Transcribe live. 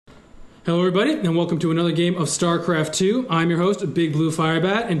Hello everybody, and welcome to another game of StarCraft 2. I'm your host, Big Blue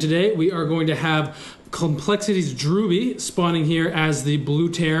Firebat, and today we are going to have Complexity's Drewbie spawning here as the Blue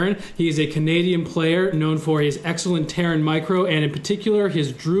Terran. He is a Canadian player known for his excellent Terran micro, and in particular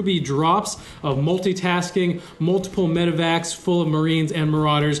his Drewbie drops of multitasking, multiple medevacs full of Marines and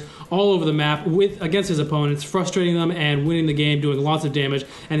Marauders all over the map against his opponents, frustrating them and winning the game, doing lots of damage.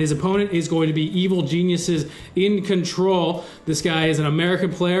 And his opponent is going to be Evil Geniuses InControL. This guy is an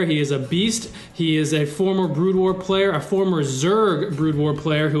American player. He is a beast. He is a former Brood War player, a former Zerg Brood War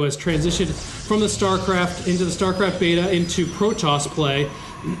player who has transitioned from the StarCraft into the StarCraft beta into Protoss play.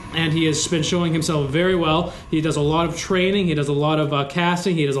 And he has been showing himself very well. He does a lot of training. He does a lot of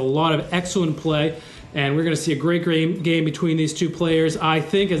casting. He does a lot of excellent play. And we're going to see a great game between these two players, I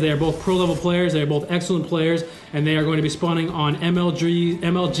think, as they are both pro-level players. They are both excellent players, and they are going to be spawning on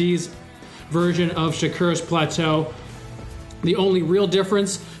MLG's version of Shakuras Plateau. The only real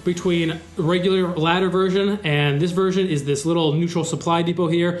difference between the regular ladder version and this version is this little neutral supply depot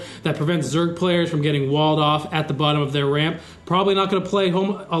here that prevents Zerg players from getting walled off at the bottom of their ramp. Probably not going to play a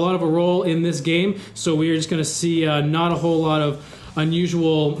lot of a role in this game, so we're just going to see not a whole lot of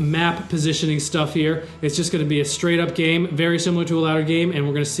unusual map positioning stuff here. It's just going to be a straight up game, very similar to a ladder game, and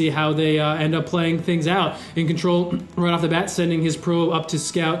we're going to see how they end up playing things out. InControL, right off the bat, sending his probe up to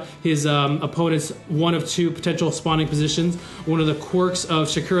scout his opponent's one of two potential spawning positions. One of the quirks of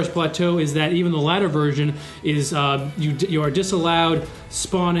Shakuras Plateau is that even the ladder version is you are disallowed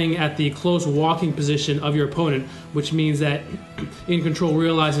spawning at the close walking position of your opponent, which means that InControL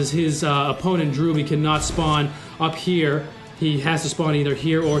realizes his opponent Drewbie cannot spawn up here. He has to spawn either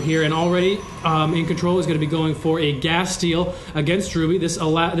here or here, and already InControL is going to be going for a gas steal against Drewbie.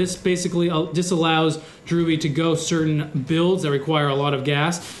 This basically disallows Drewbie to go certain builds that require a lot of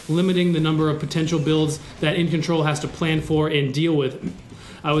gas, limiting the number of potential builds that InControL has to plan for and deal with.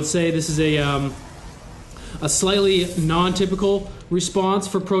 I would say this is a slightly non-typical response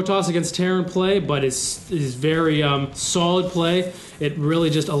for Protoss against Terran play, but it's very solid play. It really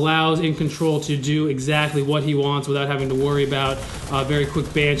just allows InControL to do exactly what he wants without having to worry about very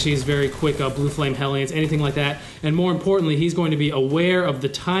quick Banshees, very quick Blue Flame Hellions, anything like that. And more importantly, he's going to be aware of the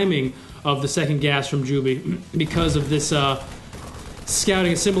timing of the second gas from Drewbie because of this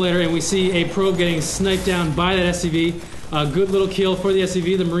scouting assimilator, and we see a probe getting sniped down by that SCV. A good little kill for the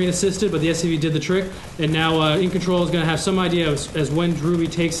SCV. The Marine assisted, but the SCV did the trick. And now InControL is going to have some idea as when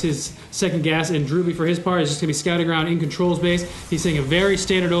Drewbie takes his second gas, and Drewbie, for his part, is just going to be scouting around InControl's base. He's seeing a very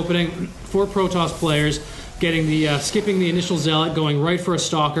standard opening for Protoss players, getting the skipping the initial Zealot, going right for a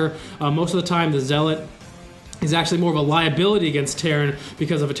Stalker. Most of the time, the Zealot is actually more of a liability against Terran,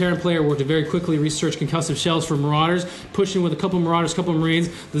 because if a Terran player were to very quickly research concussive shells for Marauders, pushing with a couple of Marauders, a couple of Marines,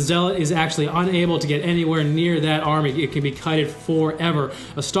 the Zealot is actually unable to get anywhere near that army. It can be kited forever.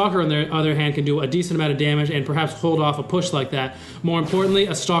 A Stalker, on the other hand, can do a decent amount of damage and perhaps hold off a push like that. More importantly,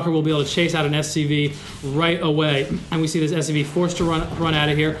 a Stalker will be able to chase out an SCV right away. And we see this SCV forced to run out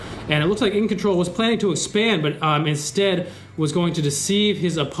of here. And it looks like InControL was planning to expand, but instead was going to deceive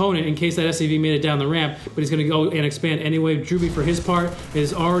his opponent in case that SCV made it down the ramp, but he's going to go and expand anyway. Drewbie, for his part,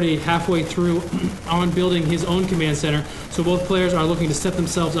 is already halfway through on building his own command center, so both players are looking to set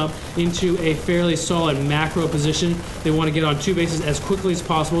themselves up into a fairly solid macro position. They want to get on two bases as quickly as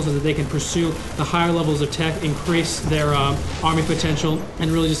possible so that they can pursue the higher levels of tech, increase their army potential,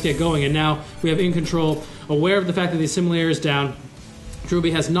 and really just get going. And now we have InControL aware of the fact that the assimilator is down.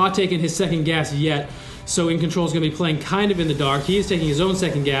 Drewbie has not taken his second gas yet, so InControL is going to be playing kind of in the dark. He is taking his own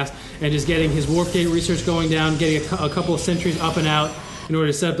second gas and just getting his warp gate research going down, getting a couple of sentries up and out in order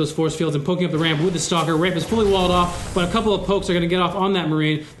to set up those force fields and poking up the ramp with the Stalker. Ramp is fully walled off, but a couple of pokes are going to get off on that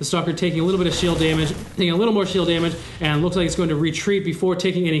Marine. The Stalker taking a little bit of shield damage, taking a little more shield damage, and looks like it's going to retreat before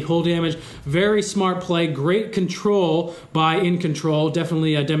taking any hull damage. Very smart play, great control by InControL,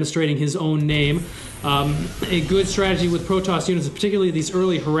 definitely demonstrating his own name. A good strategy with Protoss units, particularly these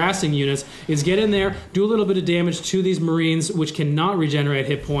early harassing units, is get in there, do a little bit of damage to these Marines, which cannot regenerate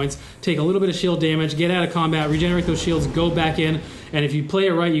hit points, take a little bit of shield damage, get out of combat, regenerate those shields, go back in, and if you play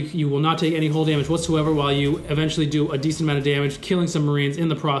it right, you will not take any hull damage whatsoever, while you eventually do a decent amount of damage, killing some Marines in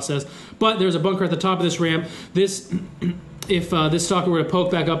the process. But there's a bunker at the top of this ramp. If this Stalker were to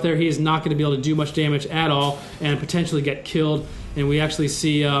poke back up there, he is not going to be able to do much damage at all and potentially get killed. And we actually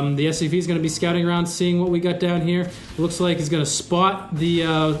see the SCV is going to be scouting around, seeing what we got down here. Looks like he's going to spot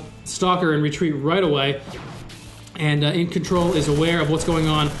the Stalker and retreat right away. And InControL is aware of what's going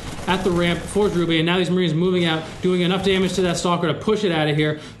on at the ramp for Drewbie, and now these Marines moving out, doing enough damage to that Stalker to push it out of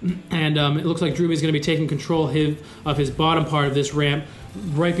here. And it looks like Drewbie is going to be taking control of his bottom part of this ramp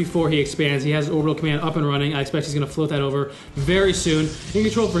right before he expands. He has orbital command up and running. I expect he's going to float that over very soon.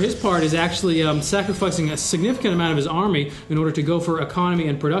 InControL, for his part, is actually sacrificing a significant amount of his army in order to go for economy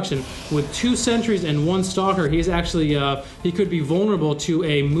and production. With 2 sentries and 1 stalker, he's actually he could be vulnerable to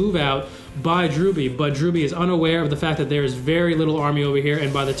a move out by Drewbie, but Drewbie is unaware of the fact that there is very little army over here,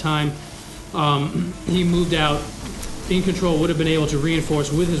 and by the time he moved out, InControL would have been able to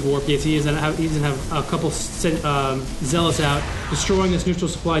reinforce with his warp gates. He's going to have a couple zealots out, destroying this neutral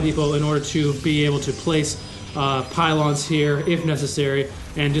supply depot in order to be able to place pylons here if necessary,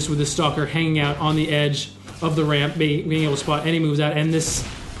 and just with the stalker hanging out on the edge of the ramp, being able to spot any moves out, and this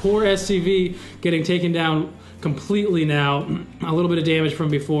poor SCV getting taken down completely now. A little bit of damage from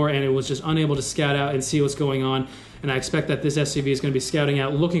before, and it was just unable to scout out and see what's going on. And I expect that this SCV is going to be scouting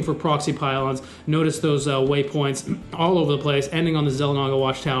out, looking for proxy pylons. Notice those waypoints all over the place, ending on the Zelanaga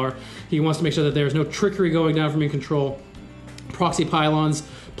Watchtower. He wants to make sure that there's no trickery going down from InControL. Proxy pylons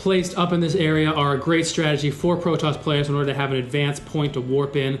placed up in this area are a great strategy for Protoss players in order to have an advanced point to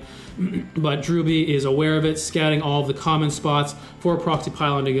warp in. But Drewbie is aware of it, scouting all of the common spots for a proxy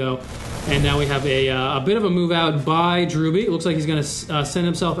pylon to go. And now we have a bit of a move out by Drewbie. It looks like he's going to send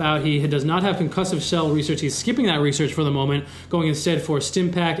himself out. He does not have concussive shell research. He's skipping that research for the moment, going instead for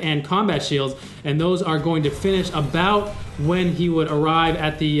stim pack and combat shields. And those are going to finish about when he would arrive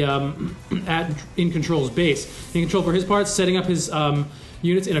at the at InControl's base. InControl, for his part, setting up his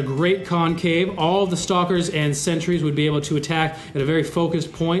units in a great concave. All of the stalkers and sentries would be able to attack at a very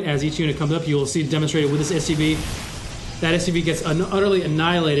focused point. As each unit comes up, you will see demonstrated with this SCV. That SCV gets utterly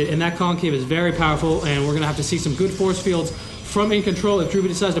annihilated, and that concave is very powerful, and we're going to have to see some good force fields from InControl. If Drewbie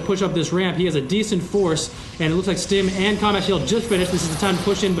decides to push up this ramp, he has a decent force, and it looks like Stim and Combat Shield just finished. This is the time to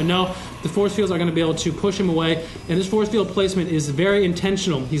push in, but no, the force fields are going to be able to push him away, and this force field placement is very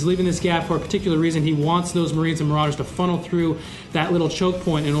intentional. He's leaving this gap for a particular reason. He wants those Marines and Marauders to funnel through that little choke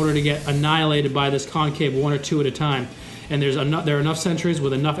point in order to get annihilated by this concave 1 or 2 at a time. And there are enough sentries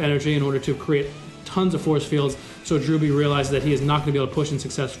with enough energy in order to create tons of force fields, so Drewbie realizes that he is not going to be able to push in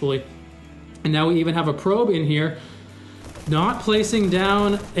successfully. And now we even have a probe in here, not placing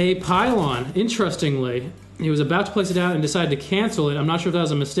down a pylon. Interestingly, he was about to place it down and decided to cancel it. I'm not sure if that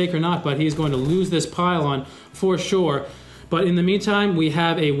was a mistake or not, but he's going to lose this pylon for sure. But in the meantime, we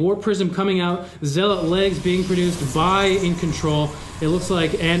have a Warp Prism coming out, Zealot Legs being produced by InControl. It looks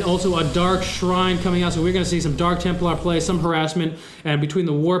like, and also a Dark Shrine coming out, so we're going to see some Dark Templar play, some harassment, and between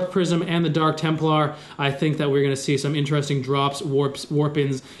the Warp Prism and the Dark Templar, I think that we're going to see some interesting drops,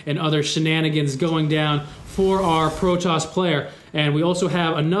 warp-ins, and other shenanigans going down for our Protoss player. And we also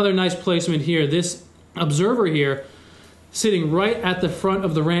have another nice placement here. This Observer here, sitting right at the front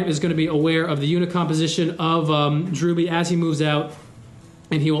of the ramp, is going to be aware of the unit composition of Drewbie as he moves out,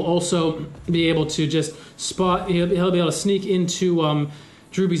 and he will also be able to just spot, he'll be able to sneak into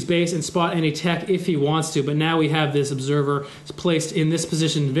Drewbie's base and spot any tech if he wants to. But now we have this Observer placed in this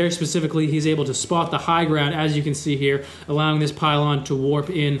position very specifically. He's able to spot the high ground, as you can see here, allowing this pylon to warp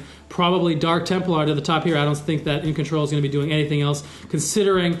in. Probably Dark Templar to the top here. I don't think that InControl is going to be doing anything else,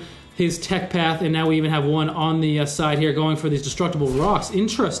 considering his tech path, and now we even have one on the side here going for these destructible rocks.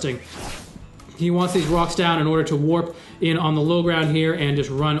 Interesting. He wants these rocks down in order to warp in on the low ground here and just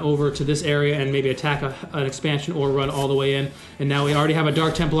run over to this area and maybe attack an expansion or run all the way in. And now we already have a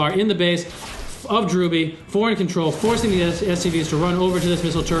Dark Templar in the base of Drewbie for InControl, forcing the SCVs to run over to this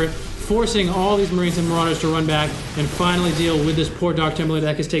missile turret, forcing all these Marines and Marauders to run back and finally deal with this poor Dark Templar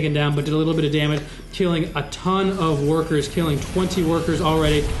that is taken down, but did a little bit of damage, killing a ton of workers, killing 20 workers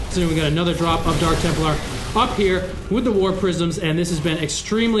already. So we got another drop of Dark Templar up here with the Warp Prisms, and this has been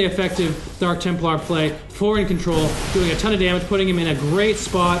extremely effective Dark Templar play for InControl, doing a ton of damage, putting him in a great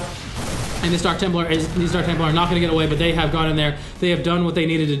spot. And these Dark Templar are not going to get away, but they have gone in there. They have done what they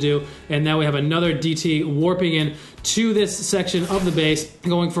needed to do, and now we have another DT warping in to this section of the base,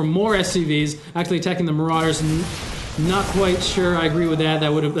 going for more SCVs, actually attacking the Marauders. Not quite sure I agree with that.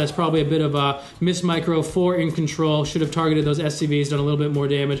 That's probably a bit of a miss micro for InControl. Should have targeted those SCVs, done a little bit more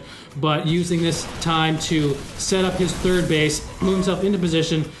damage, but using this time to set up his third base, move himself into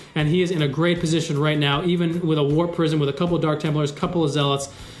position, and he is in a great position right now, even with a Warp Prism, with a couple of Dark Templars, a couple of Zealots,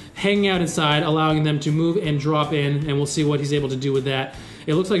 hanging out inside, allowing them to move and drop in, and we'll see what he's able to do with that.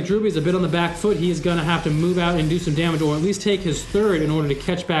 It looks like Drewbie is a bit on the back foot. He is going to have to move out and do some damage, or at least take his third in order to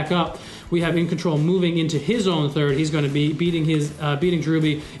catch back up. We have InControl moving into his own third. He's going to be beating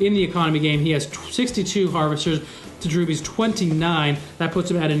Drewbie in the economy game. He has 62 harvesters to Drewbie's 29. That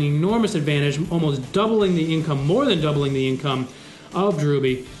puts him at an enormous advantage, almost doubling the income, more than doubling the income of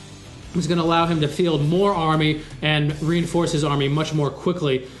Drewbie. is going to allow him to field more army and reinforce his army much more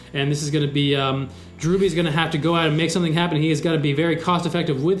quickly. And this is going to be Drewbie's going to have to go out and make something happen. He has got to be very cost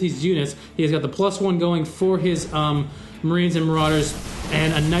effective with his units. He has got the +1 going for his Marines and Marauders,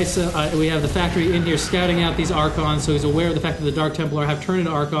 and a nice we have the factory in here scouting out these Archons, so he's aware of the fact that the Dark Templar have turned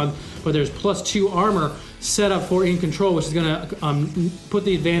into Archon, but there's +2 armor set up for InControl, which is going to put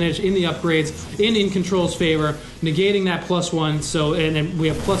the advantage in the upgrades in InControl's favor, negating that +1. So, and we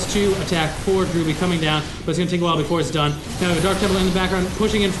have +2 attack for Drewbie coming down, but it's going to take a while before it's done. Now we have a Dark Templar in the background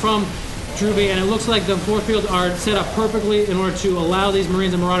pushing in from Drewbie, and it looks like the force fields are set up perfectly in order to allow these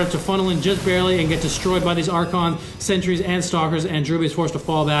Marines and Marauders to funnel in just barely and get destroyed by these Archon, Sentries, and Stalkers, and Drewbie is forced to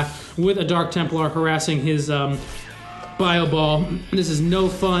fall back with a Dark Templar harassing his Bio Ball. This is no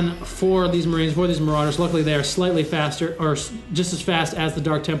fun for these Marines, for these Marauders. Luckily, they are slightly faster, or just as fast as the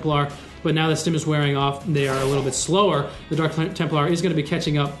Dark Templar, but now that stim is wearing off, they are a little bit slower. The Dark Templar is going to be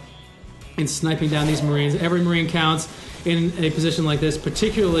catching up and sniping down these Marines. Every Marine counts in a position like this,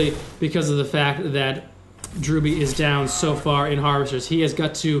 particularly because of the fact that Drewbie is down so far in Harvesters. He has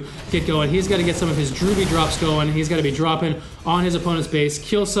got to get going. He's got to get some of his Drewbie drops going. He's got to be dropping on his opponent's base,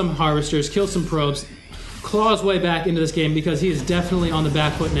 kill some Harvesters, kill some probes, claw his way back into this game, because he is definitely on the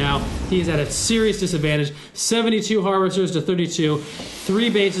back foot now. He is at a serious disadvantage. 72 Harvesters to 32, 3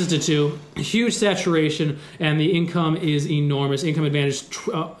 bases to 2, huge saturation, and the income is enormous. Income advantage,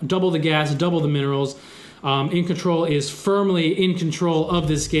 double the gas, double the minerals. InControl is firmly in control of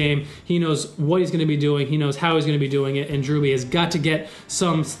this game. He knows what he's going to be doing. He knows how he's going to be doing it, and Drewbie has got to get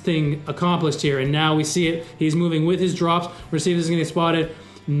something accomplished here. And now we see it. He's moving with his drops. We're seeing if this is going to get spotted.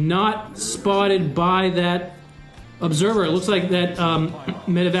 Not spotted by that observer. It looks like that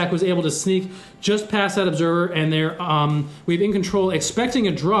medevac was able to sneak just past that observer, and they're we have InControl expecting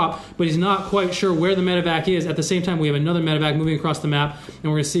a drop, but he's not quite sure where the medevac is. At the same time, we have another medevac moving across the map, and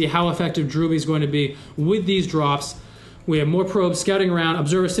we're going to see how effective Drewbie is going to be with these drops. We have more probes scouting around,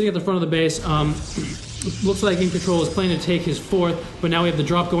 observers sitting at the front of the base. Looks like InControl is planning to take his 4th, but now we have the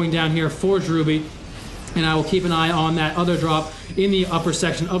drop going down here for Drewbie, and I will keep an eye on that other drop in the upper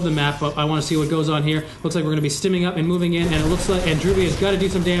section of the map, but I want to see what goes on here. Looks like we're going to be stimming up and moving in, and it looks like, and Drewbie has got to do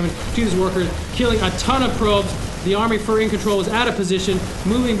some damage to these workers, killing a ton of probes. The army for InControl is out of position,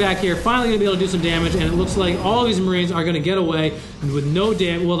 moving back here, finally going to be able to do some damage, and it looks like all these Marines are going to get away with no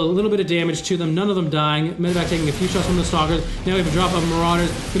damage, well, a little bit of damage to them, none of them dying. Medevac taking a few shots from the Stalkers. Now we have a drop of Marauders,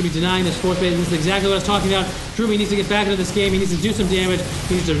 going to be denying this 4th base. This is exactly what I was talking about. Drewbie needs to get back into this game. He needs to do some damage.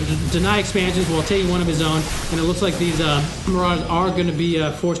 He needs to deny expansions while taking one of his own, and it looks like these Marauders are going to be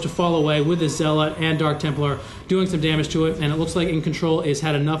forced to fall away with the Zealot and Dark Templar doing some damage to it, and it looks like InControl has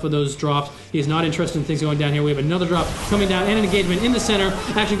had enough of those drops. He is not interested in things going down here. We have another drop coming down and an engagement in the center,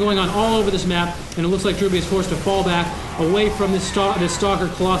 actually going on all over this map, and it looks like Drewbie is forced to fall back away from this Stalker,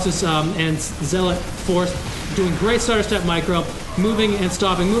 Colossus, and Zealot force, doing great starter step micro, moving and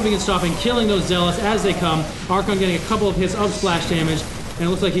stopping, killing those Zealots as they come. Archon getting a couple of hits of splash damage, and it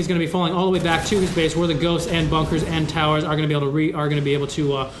looks like he's going to be falling all the way back to his base, where the ghosts and bunkers and towers are going to be able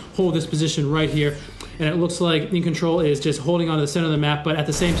to hold this position right here. And it looks like InControl is just holding on to the center of the map, but at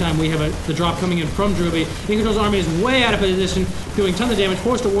the same time we have the drop coming in from Drewbie. InControl's army is way out of position, doing tons of damage,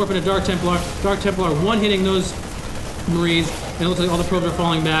 forced to warp into Dark Templar. Dark Templar one-hitting those Marines, and it looks like all the probes are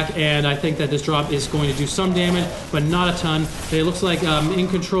falling back, and I think that this drop is going to do some damage, but not a ton. It looks like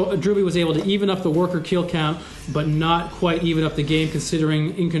Drewbie was able to even up the worker kill count, but not quite even up the game,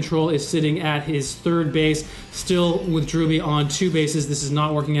 considering InControl is sitting at his 3rd base, still with Drewbie on 2 bases. This is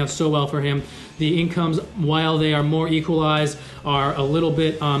not working out so well for him. The incomes, while they are more equalized, are a little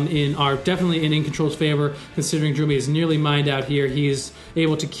bit are definitely in InControl's favor, considering Drewbie is nearly mined out here. He is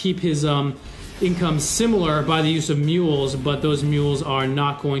able to keep his income similar by the use of mules, but those mules are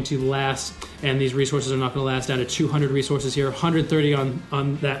not going to last, and these resources are not going to last. Down to 200 resources here, 130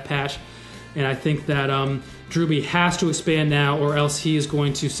 on that patch, and I think that Drewbie has to expand now, or else he is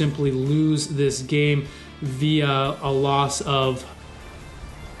going to simply lose this game via a loss of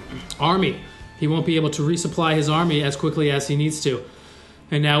army. He won't be able to resupply his army as quickly as he needs to.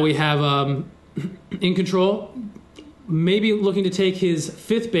 And now we have InControl maybe looking to take his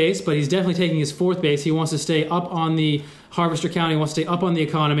 5th base, but he's definitely taking his 4th base. He wants to stay up on the Harvester count. He wants to stay up on the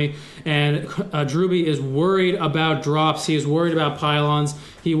economy. And Drewbie is worried about drops. He is worried about pylons.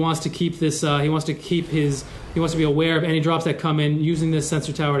 He wants to keep this. He wants to be aware of any drops that come in, using this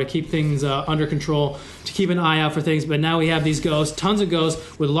sensor tower to keep things under control, to keep an eye out for things. But now we have these ghosts, tons of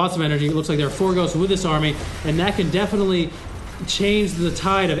ghosts with lots of energy. It looks like there are 4 ghosts with this army, and that can definitely change the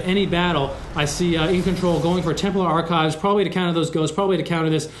tide of any battle. I see InControl going for Templar Archives, probably to counter those ghosts, probably to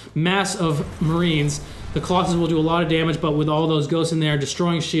counter this mass of Marines. The Colossus will do a lot of damage, but with all those ghosts in there,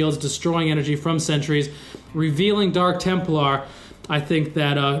 destroying shields, destroying energy from sentries, revealing Dark Templar, I think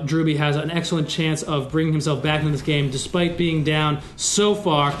that Drewbie has an excellent chance of bringing himself back into this game despite being down so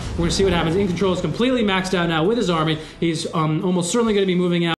far. We're going to see what happens. InControL is completely maxed out now with his army. He's almost certainly going to be moving out.